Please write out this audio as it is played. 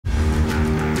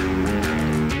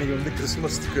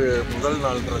கிறிஸ்மஸ்க்கு முதல்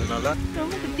நாள்ன்றதுனால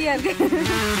ரொம்ப குட்டியா இருக்கு.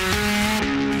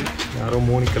 யாரோ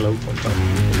மோனிகா லவ் பண்றாங்க.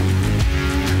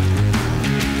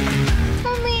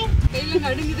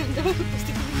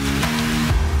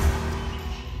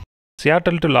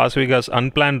 Seattle to Las Vegas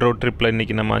unplanned road ட்ரிப்பில்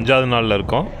இன்றைக்கி நம்ம 5வது நாளில்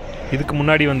இருக்கோம். இதுக்கு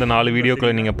முன்னாடி வந்த 4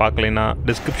 வீடியோக்களை நீங்கள் பார்க்கலைன்னா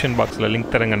டிஸ்கிரிப்ஷன் பாக்ஸில்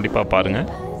லிங்க் தரேன், கண்டிப்பாக பாருங்கள்.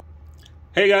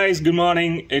 Hey guys, good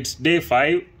morning. It's day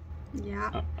 5.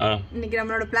 இன்னைக்கு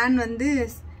நம்மளோட பிளான் வந்து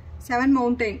 7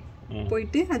 மவுண்டைன்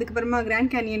போயிட்டு அதுக்கப்புறமா கிராண்ட்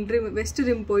கேனியன் வெஸ்ட்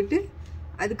ரிம் போயிட்டு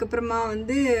அதுக்கப்புறமா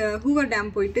வந்து ஹூவர்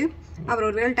டேம் போயிட்டு அப்புறம்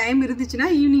ஒரு வேளை டைம் இருந்துச்சுன்னா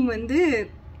ஈவினிங் வந்து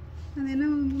அது என்ன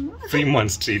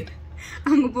Fremont Street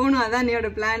அங்கே போகணும். அதான் நீயோட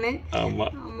பிளானு.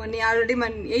 ஆமாம் ஆமாம், நீ ஆல்ரெடி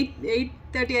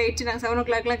 8:30 ஆயிடுச்சு. நாங்கள் 7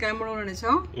 o'clockலாம் கிளம்பணும்னு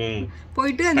நினச்சோம்.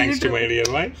 போயிட்டு அந்த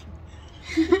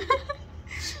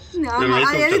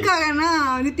அது எதுக்காகனா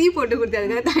வந்து டீ போட்டு கொடுத்து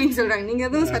அதுக்காக தேங்க்ஸ் சொல்றாங்க. நீங்க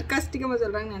எதுவும் சர்க்காஸ்டிக்கமா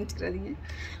சொல்றாங்கன்னு நினைச்சுக்கிறாதீங்க.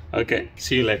 Okay,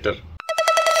 see you later.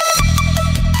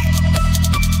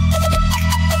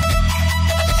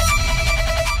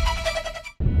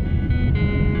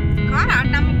 Car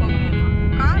ஆட்டாம போகணுமா?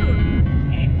 கார்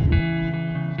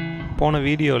போன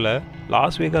வீடியோவில்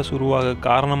லாஸ் வேகாஸ் உருவாக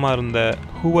காரணமாக இருந்த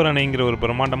ஹூவர் அணைங்கிற ஒரு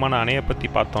பிரம்மாண்டமான அணையை பற்றி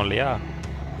பார்த்தோம் இல்லையா?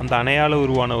 அந்த அணையால்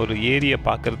உருவான ஒரு ஏரியை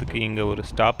பார்க்குறதுக்கு இங்கே ஒரு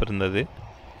ஸ்டாப் இருந்தது.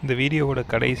 இந்த வீடியோவோட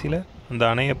கடைசியில் அந்த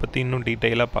அணையை பற்றி இன்னும்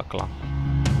டீட்டெயிலாக பார்க்கலாம்.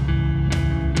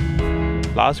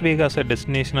 லாஸ் வேகாஸை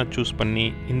டெஸ்டினேஷனாக சூஸ் பண்ணி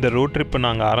இந்த ரோட் ட்ரிப்பை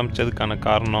நாங்கள் ஆரம்பித்ததுக்கான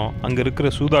காரணம் அங்கே இருக்கிற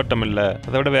சூதாட்டம் இல்லை,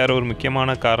 அதை விட வேற ஒரு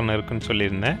முக்கியமான காரணம் இருக்குன்னு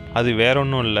சொல்லியிருந்தேன். அது வேற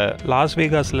ஒன்றும் இல்லை, லாஸ்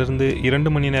வேகாஸ்லேருந்து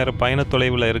 2 மணி நேர பயண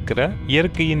தொலைவில் இருக்கிற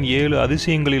இயற்கையின் 7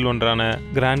 அதிசயங்களில் ஒன்றான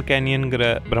கிராண்ட்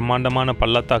கேனியன்கிற பிரம்மாண்டமான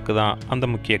பள்ளத்தாக்கு தான் அந்த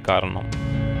முக்கிய காரணம்.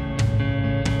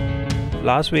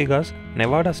 லாஸ் வேகாஸ்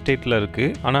நெவாடா ஸ்டேட்டில்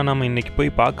இருக்குது. ஆனால் நம்ம இன்றைக்கி போய்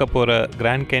பார்க்க போகிற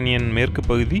கிராண்ட் கேனியன் மேற்கு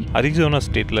பகுதி அரிசோனா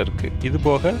ஸ்டேட்டில் இருக்குது. இது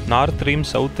போக நார்த் ரிம்,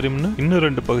 சவுத் ரிம்னு இன்னும்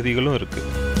 2 பகுதிகளும் இருக்குது.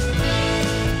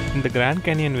 இந்த கிராண்ட்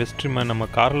கேனியன் வெஸ்ட் ரிம்மை நம்ம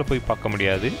காரில் போய் பார்க்க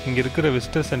முடியாது. இங்கே இருக்கிற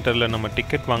விசிட்டர் சென்டரில் நம்ம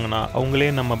டிக்கெட் வாங்கினா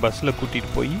அவங்களே நம்ம பஸ்ஸில்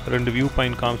கூட்டிகிட்டு போய் 2 வியூ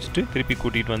பாயிண்ட் காமிச்சிட்டு திருப்பி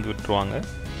கூட்டிகிட்டு வந்து விட்டுருவாங்க.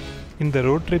 இந்த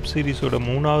ரோட் ட்ரிப் சீரீஸோட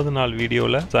 3வது நாள்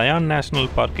வீடியோவில் ஜயான் நேஷனல்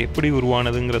பார்க் எப்படி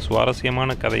உருவானதுங்கிற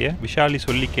சுவாரஸ்யமான கதையை விஷாலி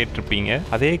சொல்லி கேட்டிருப்பீங்க.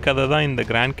 அதே கதை தான் இந்த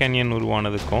கிராண்ட் கேனியன்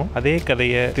உருவானதுக்கும். அதே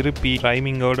கதையை திருப்பி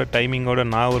டைமிங்கோட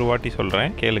நான் ஒரு வாட்டி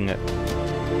சொல்கிறேன், கேளுங்க.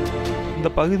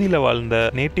 இந்த பகுதியில் வாழ்ந்த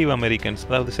நேட்டிவ் அமெரிக்கன்ஸ்,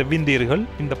 அதாவது செவ்விந்தியர்கள்,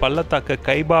 இந்த பள்ளத்தாக்க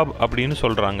கைபாப் அப்படின்னு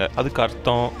சொல்றாங்க. அதுக்கு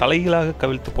அர்த்தம் தலைகளாக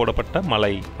கவிழ்த்து போடப்பட்ட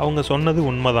மலை. அவங்க சொன்னது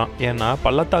உண்மைதான். ஏன்னா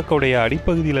பள்ளத்தாக்கோடைய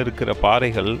அடிப்பகுதியில் இருக்கிற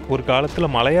பாறைகள் ஒரு காலத்துல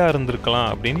மலையா இருந்திருக்கலாம்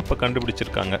அப்படின்னு இப்ப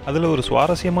கண்டுபிடிச்சிருக்காங்க. அதுல ஒரு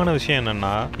சுவாரஸ்யமான விஷயம்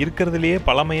என்னன்னா, இருக்கிறதுலேயே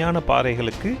பழமையான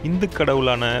பாறைகளுக்கு இந்து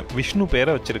கடவுளான விஷ்ணு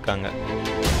பேரை வச்சிருக்காங்க.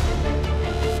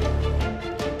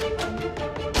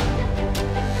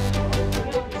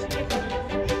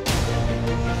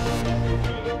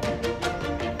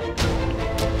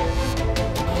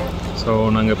 ஸோ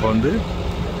நாங்கள் இப்போ வந்து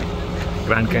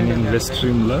கிராண்ட் கேனியன் வெஸ்ட்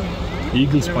ரிமில்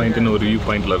ஈகிள்ஸ் பாயிண்ட்னு ஒரு வியூ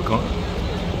பாயிண்டில் இருக்கோம்.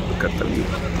 கத்தல் வியூ.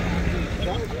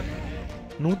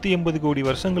 180 கோடி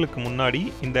வருஷங்களுக்கு முன்னாடி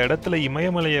இந்த இடத்துல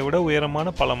இமயமலையை விட உயரமான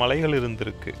பல மலைகள்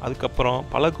இருந்திருக்கு. அதுக்கப்புறம்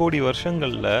பல கோடி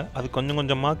வருஷங்கள்ல அது கொஞ்சம்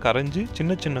கொஞ்சமா கரைஞ்சு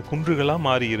சின்ன சின்ன குன்றுகளா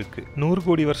மாறி இருக்கு. 100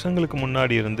 கோடி வருஷங்களுக்கு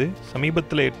முன்னாடி இருந்து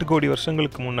சமீபத்தில் 8 கோடி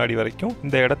வருஷங்களுக்கு முன்னாடி வரைக்கும்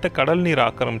இந்த இடத்த கடல் நீர்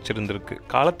ஆக்கிரமிச்சிருந்திருக்கு.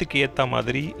 காலத்துக்கு ஏத்த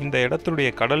மாதிரி இந்த இடத்துடைய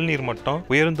கடல் நீர் மட்டம்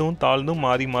உயர்ந்தும் தாழ்ந்தும்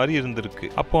மாறி மாறி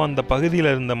இருந்திருக்கு. அப்போ அந்த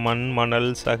பகுதியில் இருந்த மண், மணல்,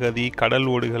 சகதி, கடல்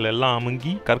ஓடுகள் எல்லாம்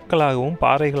அமுங்கி கற்களாகவும்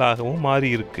பாறைகளாகவும்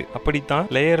மாறி இருக்கு.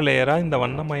 அப்படித்தான் லேயர் லேயரா இந்த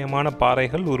வண்ணமயமான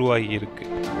பாறைகள் உருவாகி இருக்கு.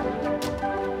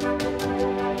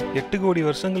 8 கோடி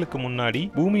வருஷங்களுக்கு முன்னாடி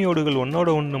பூமியோடுகள் ஒன்னோட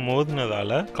ஒன்று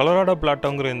மோதினதால கொலராடோ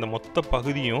பிளாட்டோங்கிற இந்த மொத்த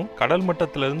பகுதியும் கடல்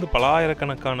மட்டத்திலிருந்து பல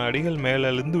ஆயிரக்கணக்கான அடிகள்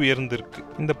மேலிருந்து உயர்ந்திருக்கு.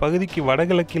 இந்த பகுதிக்கு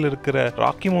வடகிழக்கில் இருக்கிற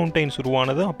ராக்கி மவுண்டைன்ஸ்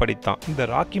உருவானதும் அப்படித்தான். இந்த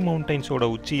ராக்கி மவுண்டைன்ஸோட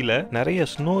உச்சியில நிறைய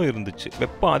ஸ்னோ இருந்துச்சு.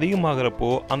 வெப்பம்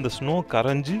அதிகமாகிறப்போ அந்த ஸ்னோ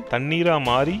கரைஞ்சு தண்ணீரா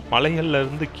மாறி மலைகள்ல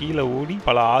இருந்து கீழே ஓடி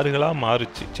பல ஆறுகளா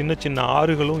மாறுச்சு. சின்ன சின்ன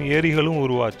ஆறுகளும் ஏரிகளும்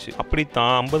உருவாச்சு.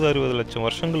 அப்படித்தான் 50-60 லட்சம்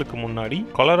வருஷங்களுக்கு முன்னாடி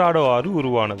கொலராடோ ஆறு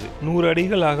உருவானது. 100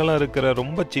 அடிகள் இருக்கிற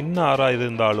ரொம்ப சின்ன ஆறா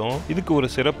இருந்தாலும் இதுக்கு ஒரு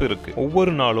சிறப்பு இருக்கு.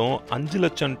 ஒவ்வொரு நாளும் 5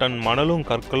 லட்சம் டன் மணலும்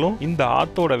கற்களும் இந்த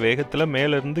ஆத்தோட வேகத்துல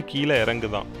மேல இருந்து கீழே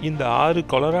இறங்குதான். இந்த ஆறு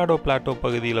கொலராடோ பிளாட்டோ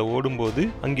பகுதியில ஓடும்போது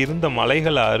அங்கிருந்த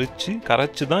மலைகளை அரிச்சு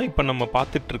கரைச்சுதான் இப்ப நம்ம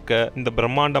பார்த்துட்டு இருக்க இந்த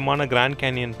பிரம்மாண்டமான கிராண்ட்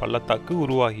கேனியன் பள்ளத்தாக்கு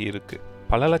உருவாகி இருக்கு.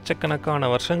 பல லட்சக்கணக்கான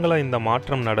வருஷங்களா இந்த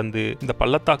மாற்றம் நடந்து இந்த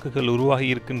பள்ளத்தாக்குகள் உருவாகி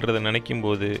இருக்குன்றத நினைக்கும்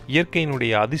போது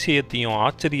இயற்கையினுடைய அதிசயத்தையும்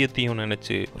ஆச்சரியத்தையும்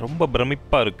நினைச்சு ரொம்ப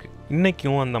பிரமிப்பா இருக்கு.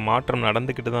 இன்னைக்கும் அந்த மாற்றம்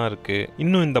நடந்துக்கிட்டு தான் இருக்கு.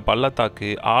 இன்னும் இந்த பள்ளத்தாக்கு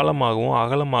ஆழமாகவும்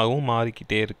அகலமாகவும்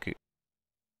மாறிக்கிட்டே இருக்கு.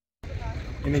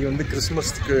 இன்னைக்கு வந்து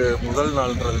கிறிஸ்மஸ்க்கு முதல்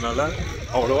நாள்ன்றதுனால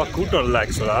அவ்வளோவா கூட்டம் இல்லை.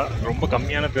 ஆக்சுவலாக ரொம்ப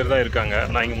கம்மியான பேர் தான் இருக்காங்க.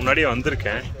 நான் இங்கே முன்னாடியே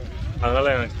வந்திருக்கேன்,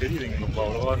 அதனால் எனக்கு தெரியுது இங்கே ரொம்ப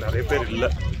அவ்வளோவா நிறைய பேர் இல்லை.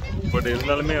 பட்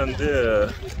இருந்தாலுமே வந்து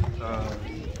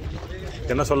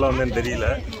என்ன சொல்ல வந்தேன்னு தெரியல.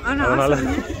 அதனால்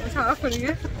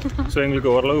ஸோ எங்களுக்கு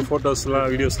ஓரளவு ஃபோட்டோஸ்லாம்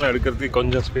வீடியோஸ்லாம் எடுக்கிறதுக்கு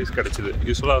கொஞ்சம் ஸ்பேஸ் கிடச்சிது.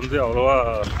 யூஸ்வலாக வந்து அவ்வளோவா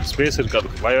ஸ்பேஸ் இருக்காது,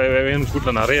 வயவேன்னு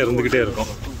கூட்டம் நிறைய இருந்துக்கிட்டே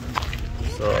இருக்கும்.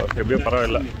 ஸோ எப்படியோ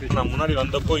பரவாயில்ல. நான் முன்னாடி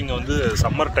வந்தப்போ இங்கே வந்து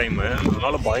சம்மர் டைமு,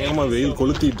 அதனால் பயங்கரமாக வெயில்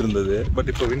கொளுத்திட்டு இருந்தது.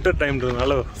 பட் இப்போ வின்டர்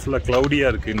டைம்ன்றதுனால ஃபுல்லாக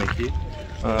க்ளவுடியாக இருக்குது இன்றைக்கி.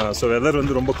 ஸோ வெதர்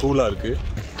வந்து ரொம்ப கூலாக இருக்குது.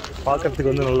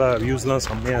 பார்க்குறதுக்கு வந்து நல்லா வியூஸ்லாம்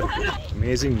செம்மையாக இருக்குது.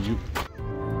 Amazing view.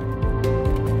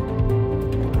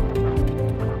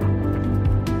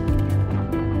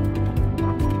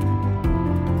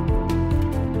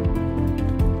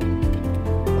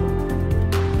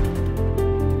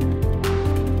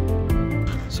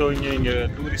 ஸோ இங்கே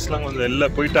டூரிஸ்ட்லாம் கொஞ்சம்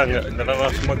எல்லாம் போயிட்டாங்க. இந்த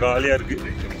இடம்லாம் சும்மா காலியாக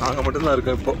இருக்குது. நாங்கள் மட்டும்தான்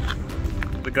இருக்கோம் இப்போது.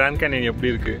 இந்த கிராண்ட் கேனியன்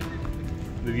எப்படி இருக்குது,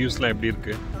 இந்த வியூஸ்லாம் எப்படி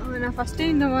இருக்குது? நான் ஃபஸ்ட்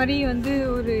டைம் இந்த மாதிரி வந்து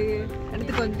ஒரு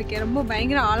இடத்துக்கு வந்திருக்கேன். ரொம்ப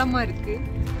பயங்கர ஆழமாக இருக்குது,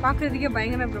 பார்க்குறதுக்கே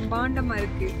பயங்கர பிரம்மாண்டமாக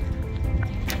இருக்குது.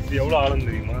 இது எவ்வளோ ஆழம்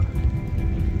தெரியுமா?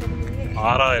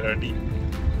 6000 அடி.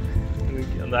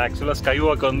 அந்த ஆக்சுவலாக ஸ்கை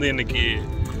வாக் வந்து இன்றைக்கி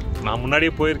நான்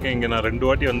முன்னாடியே போயிருக்கேன். இங்கே நான் 2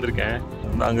 வாட்டி வந்திருக்கேன்.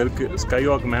 அங்கே இருக்குது ஸ்கை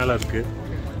வாக், மேலே இருக்குது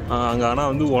அங்கே. ஆனால்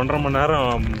வந்து 1.5 மணி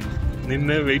நேரம்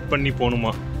நின்று வெயிட் பண்ணி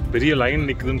போகணுமா. பெரிய லைன்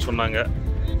நிற்குதுன்னு சொன்னாங்க.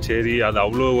 சரி, அது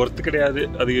அவ்வளோ ஒர்த்து கிடையாது,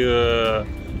 அது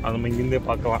நம்ம இங்கேருந்தே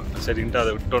பார்க்கலாம் சரின்ட்டு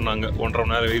அதை விட்டோம். நாங்கள் 1.5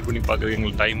 மணி நேரம் வெயிட் பண்ணி பார்க்குறது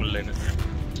எங்களுக்கு டைம் இல்லைன்னு.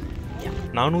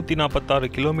 446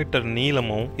 கிலோமீட்டர்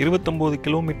நீளமும் 29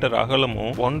 கிலோமீட்டர் அகலமும்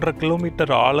 1.5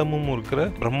 கிலோமீட்டர் ஆழமும் இருக்கிற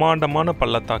பிரம்மாண்டமான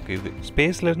பள்ளத்தாக்கு இது.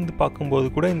 ஸ்பேஸ்ல இருந்து பார்க்கும்போது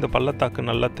கூட இந்த பள்ளத்தாக்கு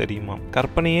நல்லா தெரியுமா.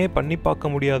 கற்பனையே பண்ணி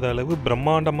பார்க்க முடியாத அளவு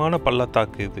பிரம்மாண்டமான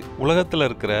பள்ளத்தாக்கு இது. உலகத்துல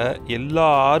இருக்கிற எல்லா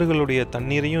ஆறுகளுடைய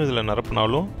தண்ணீரையும் இதுல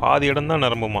நிரப்பினாலும் பாதி இடம் தான்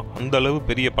நிரம்புமா, அந்த அளவு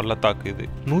பெரிய பள்ளத்தாக்கு இது.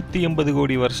 180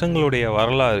 கோடி வருஷங்களுடைய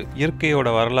வரலாறு, இயற்கையோட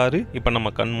வரலாறு இப்ப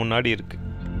நம்ம கண் முன்னாடி இருக்கு.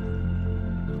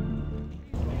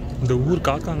 இந்த ஊர்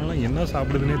காக்காங்கெல்லாம் என்ன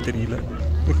சாப்பிடுதுன்னே தெரியல.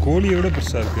 கோழியை விட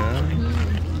பெருசாக இருக்கு.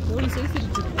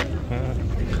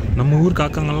 நம்ம ஊர்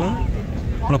காக்காங்கெல்லாம்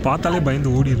நம்மளை பார்த்தாலே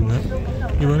பயந்து ஓடிடுங்க.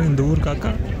 இவரும் இந்த ஊர்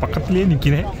காக்கா பக்கத்துலேயே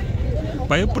நிற்கிறேன்.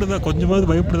 பயப்படுதா,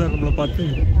 கொஞ்சமாவது பயப்படுதா நம்மளை பார்த்து?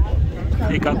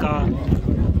 ஏய் காக்கா,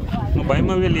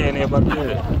 பயமாவே இல்லையா என்னைய பார்த்து?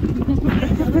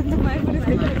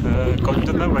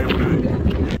 கொஞ்சம் தான் பயப்படுது.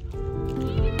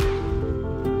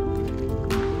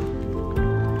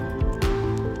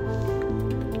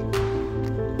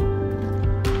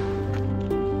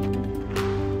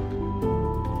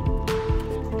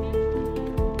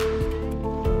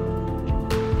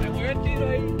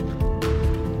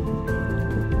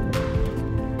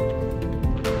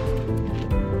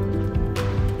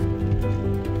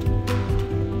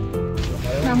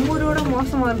 நம்ம ஊரோட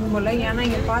மோசமாக இருக்கும் போல. ஏன்னா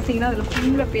இங்கே பார்த்தீங்கன்னா அதில்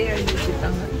ஃபுல்லாக பேர் எழுதி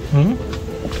வச்சுருக்காங்க.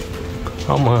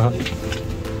 ஆமாம்,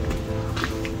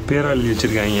 பேர் எழுதி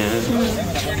வச்சுருக்காங்க.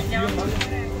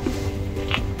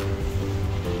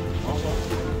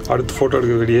 அடுத்து ஃபோட்டோ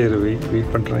எடுக்க வெளியே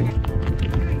வெயிட் பண்ணுறாங்க.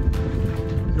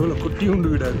 எவ்வளோ குட்டி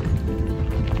உண்டு வீடாக இருக்கு.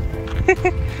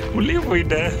 உள்ளே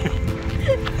போயிட்டேன்.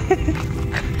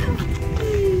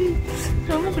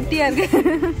 ரொம்ப குட்டியாக இருக்கு.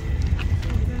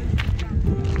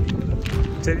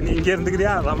 சரி, நீ இங்கே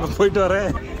இருந்துக்கிறியா? நம்ம போயிட்டு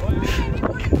வரேன்.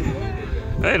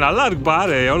 ஏய், நல்லா இருக்கு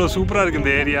பாரு, எவ்வளோ சூப்பராக இருக்குது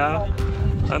இந்த ஏரியா.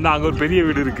 அந்த அங்கே ஒரு பெரிய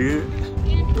வீடு இருக்குது.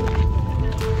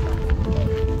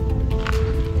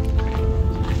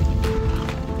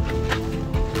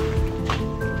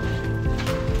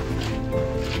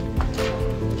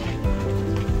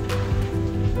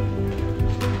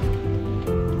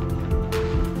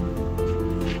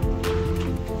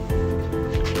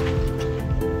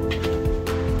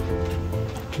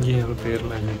 இங்கே ஏதோ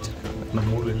பேர்லாம் எழுதி வச்சிருக்காங்க,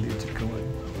 நம்ம ஊரில் எழுதி வச்சிருக்க மாதிரி.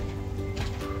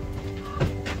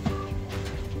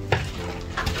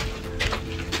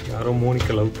 யாரோ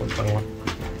மோனிக்கா லவ் பண்ணுறாங்களாம்.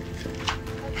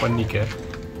 பண்ணிக்க.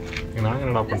 நாங்கள்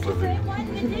என்னடா பண்ணுறது?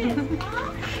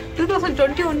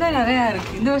 2021 தான் நிறையா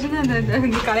இருக்குது. இந்த வருஷம் தான்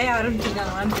இந்த கலையை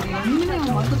ஆரம்பிச்சிருக்காங்களான்னு தெரியல.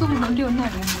 இன்னும் 2021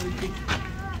 தான் இருக்கு.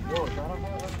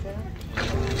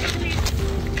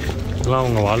 இதெல்லாம்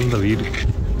அவங்க வாழ்ந்த வீடு.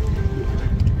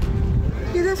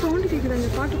 சவுண்ட் கேட்குறாங்க,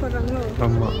 பாட்டு பாடுறாங்களோ?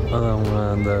 ஆமாம், அது அவங்க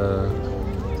அந்த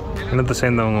இனத்தை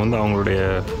சேர்ந்தவங்க வந்து அவங்களுடைய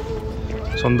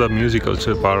சொந்த மியூசிக்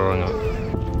வச்சு பாடுறாங்க.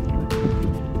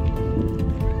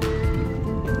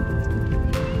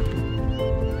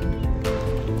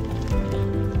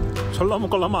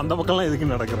 சொல்லாமல் கொள்ளாமல் அந்த பக்கம்லாம்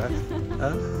எதுக்கு நடக்கிறேன்?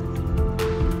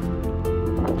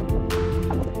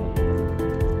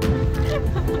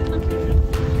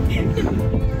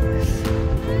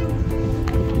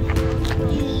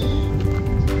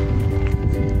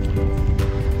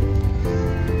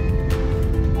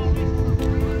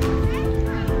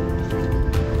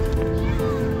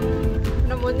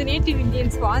 நேட்டிவ்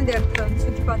இந்தியன்ஸ் வாழ்ந்த இடத்துல வந்து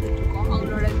சுற்றி பார்த்துட்டு இருக்கோம்.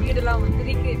 அவங்களோட வீடெல்லாம் வந்து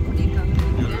ரீக்ரியேட் பண்ணியிருக்காங்க.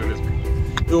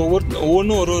 இது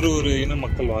ஒவ்வொன்றும் ஒரு இன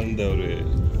மக்கள் வாழ்ந்த ஒரு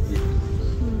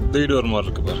வீடு ஒரு மாதிரி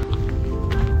இருக்கு பாரு.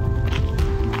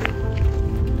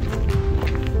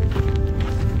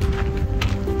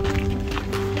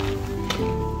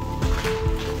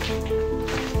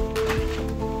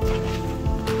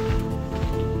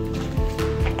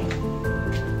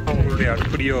 அவங்களுடைய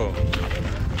அடுப்படியோ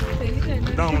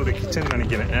இதுதான் அவங்களுடைய கிச்சன்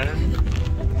நினைக்கிறேன்.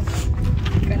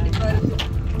 கண்டிப்பா இருக்கும்.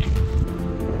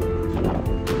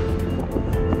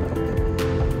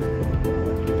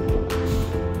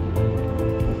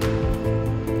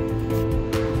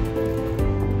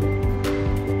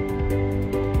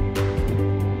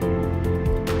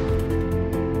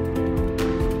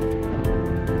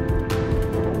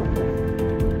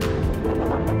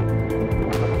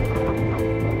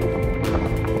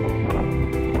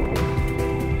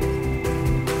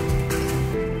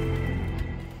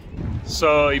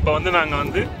 ஸோ இப்போ வந்து நாங்கள்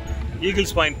வந்து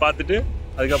ஈகிள்ஸ் பாயிண்ட் பார்த்துட்டு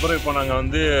அதுக்கப்புறம் இப்போ நாங்கள்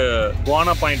வந்து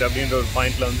குவானா பாயிண்ட் அப்படின்ற ஒரு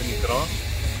பாயிண்டில் வந்து நிற்கிறோம்.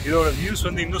 இதோட வியூஸ்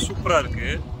வந்து இன்னும் சூப்பராக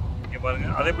இருக்குது. இங்கே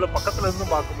பாருங்கள், அதே போல் பக்கத்தில்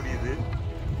இருந்தும் பார்க்க முடியுது.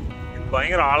 இது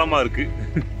பயங்கர ஆழமாக இருக்குது.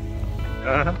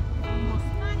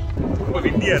 ரொம்ப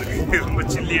விண்டியாக இருக்குது, ரொம்ப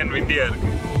சில்லி அண்ட் விண்டியாக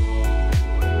இருக்குது.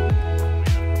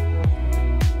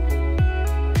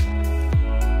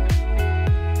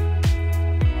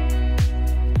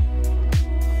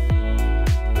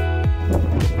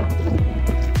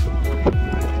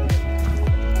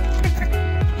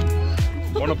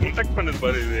 ப்ரொடெக்ட் பண்ணது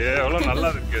பாரு, இது எவ்வளோ நல்லா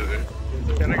இருக்கு. அது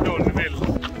எனக்கு ஒன்றுமே இல்லை.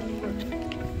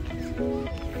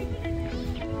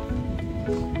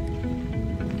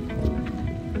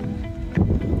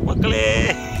 மக்களே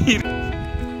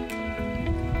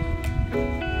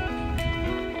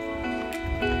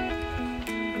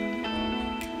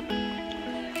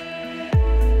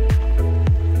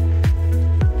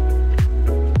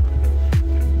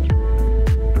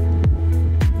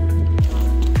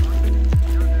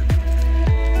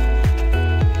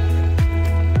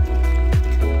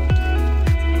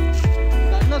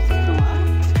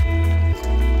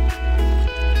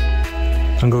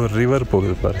அங்கே ஒரு ரிவர்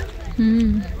போகுது பாரு.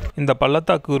 இந்த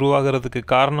பள்ளத்தாக்கு உருவாகிறதுக்கு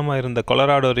காரணமாக இருந்த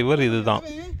கொலராடோ ரிவர் இதுதான்.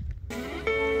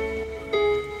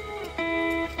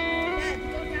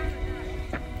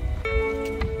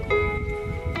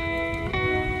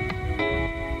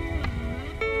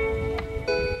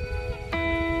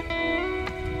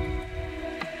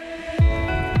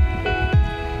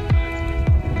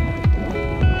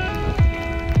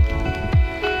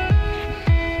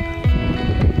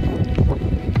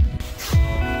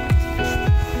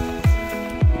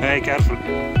 கேர்ஃபுல்,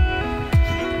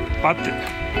 பார்த்து.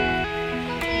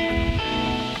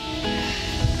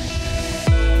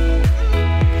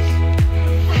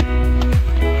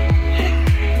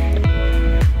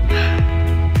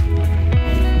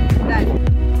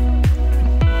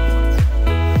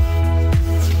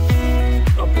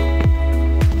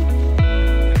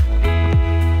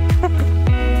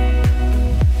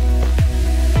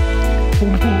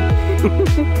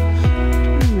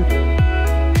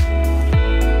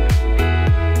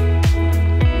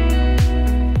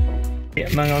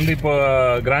 நாங்கள் வந்து இப்போ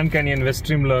கிராண்ட் கேனியன் வெஸ்ட்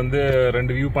ஸ்ட்ரீமில் வந்து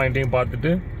 2 வியூ பாயிண்ட்டையும் பார்த்துட்டு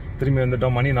திரும்பி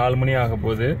வந்துட்டோம். மணி 4 மணி ஆக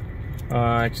போகுது.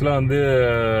 ஆக்சுவலாக வந்து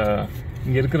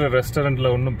இங்கே இருக்கிற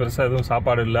ரெஸ்டாரண்ட்டில் ஒன்றும் பெருசாக எதுவும்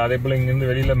சாப்பாடு இல்லை. அதே போல் இங்கேருந்து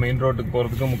வெளியில் மெயின் ரோட்டுக்கு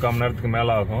போகிறதுக்கு 3/4 மணி நேரத்துக்கு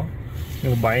மேலே ஆகும்.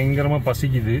 எனக்கு பயங்கரமாக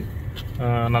பசிக்குது.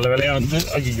 நல்ல வேலையாக வந்து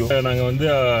ஐயோ நாங்கள் வந்து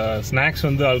ஸ்நாக்ஸ்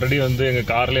வந்து ஆல்ரெடி வந்து எங்கள்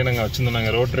கார்லேயே நாங்கள் வச்சுருந்தோம்.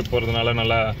 நாங்கள் ரோட் ட்ரிப் போகிறதுனால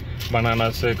நல்லா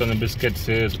பனானாஸு, கொஞ்சம்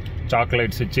பிஸ்கெட்ஸு,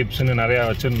 சாக்லேட்ஸு, சிப்ஸ்ன்னு நிறையா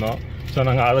வச்சுருந்தோம். ஸோ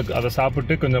நாங்கள் அதை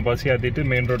சாப்பிட்டு கொஞ்சம் பசி ஆற்றிட்டு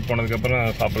மெயின் ரோட் போனதுக்கப்புறம்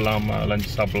சாப்பிட்லாம், லஞ்ச்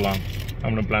சாப்பிட்லாம்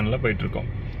அப்படின்னு பிளானில் போயிட்டுருக்கோம்.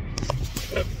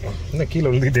 என்ன கீழே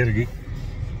விழுந்துக்கிட்டே இருக்கு,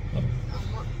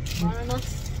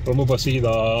 ரொம்ப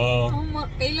பசிக்குதா?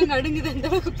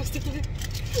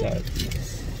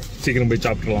 சீக்கிரம் போய்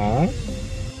சாப்பிட்றலாம்.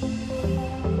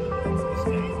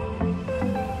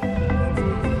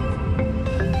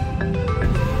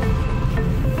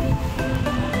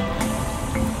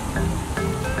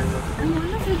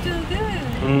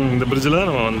 இந்த பிரிட்ஜில் தான்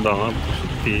நம்ம வந்தோம்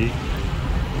சுற்றி.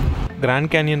 கிராண்ட்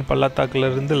கேனியன்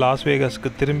பள்ளத்தாக்குலேருந்து லாஸ் வேகாஸ்க்கு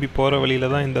திரும்பி போகிற வழியில்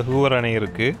தான் இந்த ஹூவர் அணை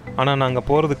இருக்குது. ஆனால் நாங்கள்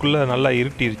போகிறதுக்குள்ளே நல்லா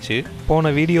இருட்டிருச்சு.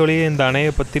 போன வீடியோலேயே இந்த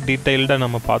அணையை பற்றி டீட்டெயில்டாக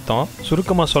நம்ம பார்த்தோம்.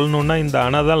 சுருக்கமாக சொல்லணுன்னா இந்த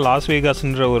அணை தான் லாஸ்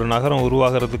வேகாஸ்ன்ற ஒரு நகரம்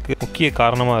உருவாகிறதுக்கு முக்கிய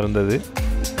காரணமாக இருந்தது.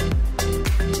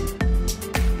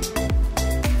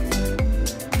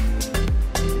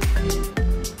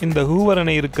 இந்த ஹூவர்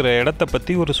அணை இருக்கிற இடத்தை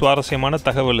பற்றி ஒரு சுவாரஸ்யமான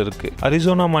தகவல் இருக்கு.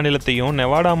 அரிசோனா மாநிலத்தையும்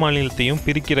நெவாடா மாநிலத்தையும்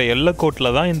பிரிக்கிற எல்லைக்கோட்டில்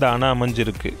தான் இந்த அணை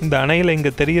அமைஞ்சிருக்கு. இந்த அணையில்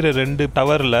இங்கே தெரிகிற 2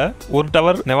 டவரில் ஒரு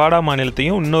டவர் நெவாடா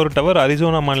மாநிலத்தையும் இன்னொரு டவர்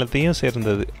அரிசோனா மாநிலத்தையும்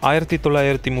சேர்ந்தது.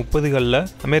 1930களில்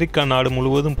அமெரிக்கா நாடு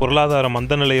முழுவதும் பொருளாதார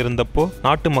மந்த நிலை இருந்தப்போ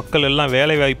நாட்டு மக்கள் எல்லாம்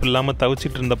வேலை வாய்ப்பு இல்லாமல்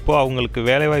தவிச்சிட்டு இருந்தப்போ அவங்களுக்கு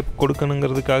வேலை வாய்ப்பு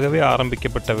கொடுக்கணுங்கிறதுக்காகவே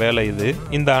ஆரம்பிக்கப்பட்ட வேலை இது.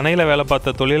 இந்த அணையில் வேலை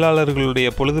பார்த்த தொழிலாளர்களுடைய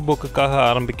பொழுதுபோக்குக்காக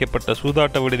ஆரம்பிக்கப்பட்ட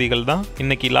சூதாட்ட விடுதிகள் தான்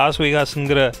இன்னைக்கு loss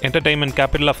வேகாஸ்ங்கிற entertainment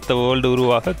capital of the world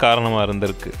உருவாக காரணமாக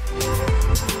இருந்திருக்கு.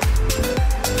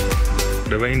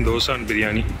 டிவைன் தோசை அண்ட்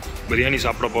பிரியாணி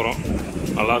சாப்பிட போகிறோம்.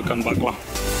 நல்லா இருக்கான்னு பார்க்கலாம்.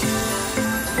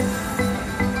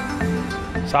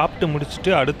 சாப்பிட்டு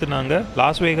முடிச்சுட்டு அடுத்து நாங்கள்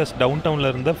லாஸ் வேகாஸ் டவுன்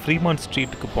டவுனில் இருந்த ஃப்ரீமாண்ட்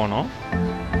ஸ்ட்ரீட்டுக்கு போனோம்.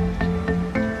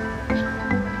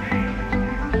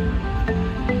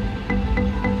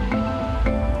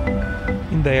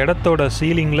 இந்த இடத்தோட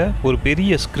சீலிங்கில் ஒரு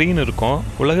பெரிய ஸ்க்ரீன் இருக்கும்.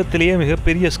 உலகத்திலேயே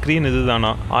மிகப்பெரிய ஸ்க்ரீன்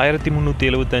இதுதானா.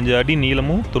 1375 அடி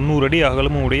நீளமும் 90 அடி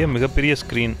அகலமும் உடைய மிகப்பெரிய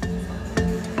ஸ்க்ரீன்.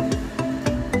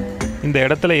 இந்த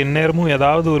இடத்துல எந்நேரமும்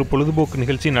ஏதாவது ஒரு பொழுதுபோக்கு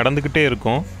நிகழ்ச்சி நடந்துக்கிட்டே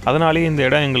இருக்கும். அதனாலேயே இந்த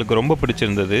இடம் எங்களுக்கு ரொம்ப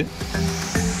பிடிச்சிருந்தது.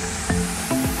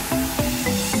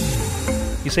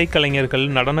 இசைக்கலைஞர்கள்,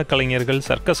 நடன கலைஞர்கள்,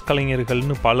 சர்க்கஸ்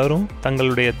கலைஞர்கள்னு பலரும்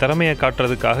தங்களுடைய திறமையை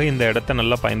காட்டுறதுக்காக இந்த இடத்த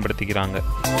நல்லா பயன்படுத்திக்கிறாங்க.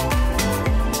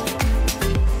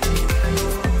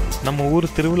 நம்ம ஊர்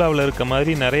திருவிழாவில் இருக்க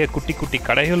மாதிரி நிறைய குட்டி குட்டி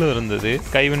கடைகளும் இருந்தது.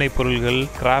 கைவினை பொருள்கள்,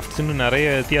 கிராஃப்ட்ஸ்னு நிறைய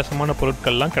வித்தியாசமான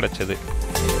பொருட்கள்லாம் கிடைச்சது.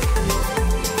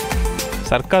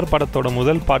 சர்க்கார் படத்தோட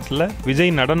முதல் பாட்டில்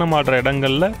விஜய் நடனம் ஆடுற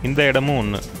இடங்கள்ல இந்த இடமும்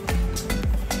ஒன்று.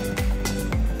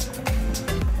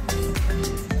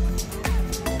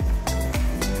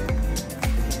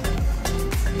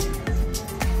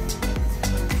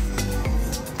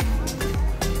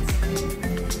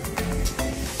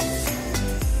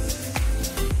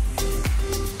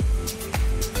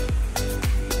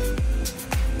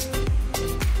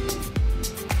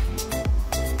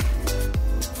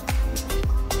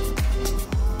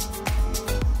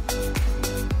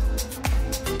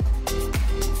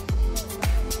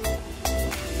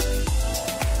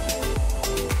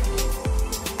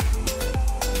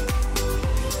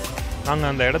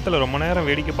 நாங்கள் அந்த இடத்துல ரொம்ப நேரம்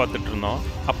வேடிக்கை பார்த்துட்டு இருந்தோம்.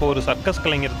 அப்போ ஒரு சர்க்கஸ்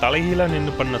கலைஞர் தலைகீழாக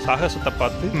நின்று பண்ண சாகசத்தை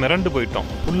பார்த்து மிரண்டு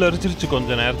போயிட்டோம். புல்லரிச்சிருச்சு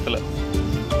கொஞ்ச நேரத்தில்.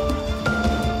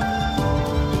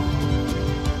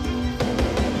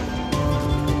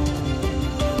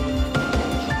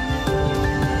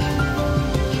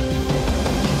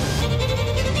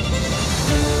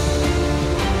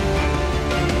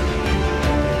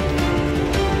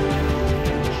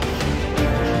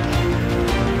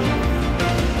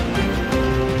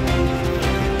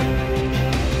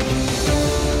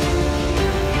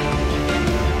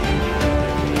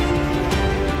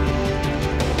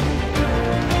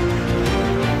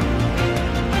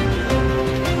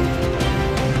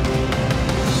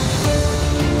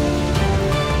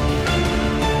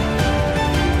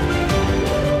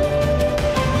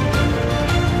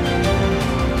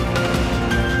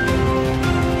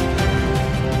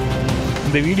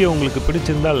 இந்த வீடியோ உங்களுக்கு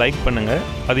பிடிச்சிருந்தால் லைக் பண்ணுங்கள்.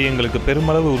 அது எங்களுக்கு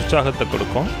பெருமளவு உற்சாகத்தை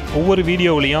கொடுக்கும். ஒவ்வொரு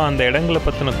வீடியோவிலையும் அந்த இடங்களை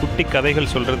பற்றின குட்டி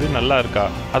கதைகள் சொல்கிறது நல்லா இருக்கா,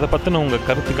 அதை பற்றின உங்கள்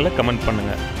கருத்துக்களை கமெண்ட்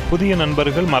பண்ணுங்கள். புதிய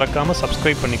நண்பர்கள் மறக்காமல்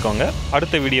சப்ஸ்கிரைப் பண்ணிக்கோங்க.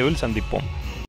 அடுத்த வீடியோவில் சந்திப்போம்.